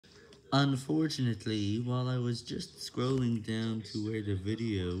Unfortunately, while I was just scrolling down to where the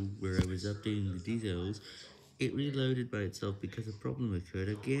video where I was updating the details, it reloaded by itself because a problem occurred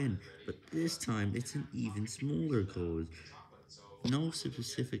again, but this time it's an even smaller cause. No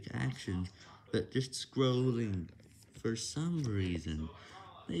specific actions, but just scrolling for some reason.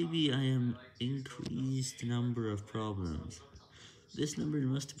 Maybe I am increased number of problems. This number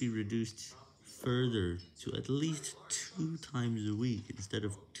must be reduced further to at least 2 times a week instead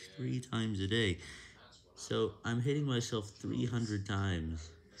of 3 times a day. So I'm hitting myself 300 times,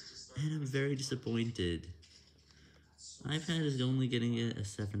 and I'm very disappointed. iPad is only getting it a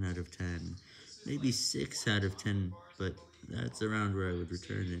 7 out of 10, maybe 6 out of 10, but that's around where I would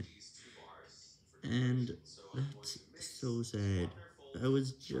return it. And that's so sad. I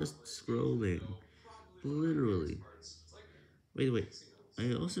was just scrolling, literally. Wait.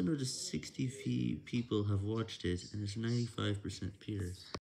 I also noticed 60 people have watched it, and it's 95% peer.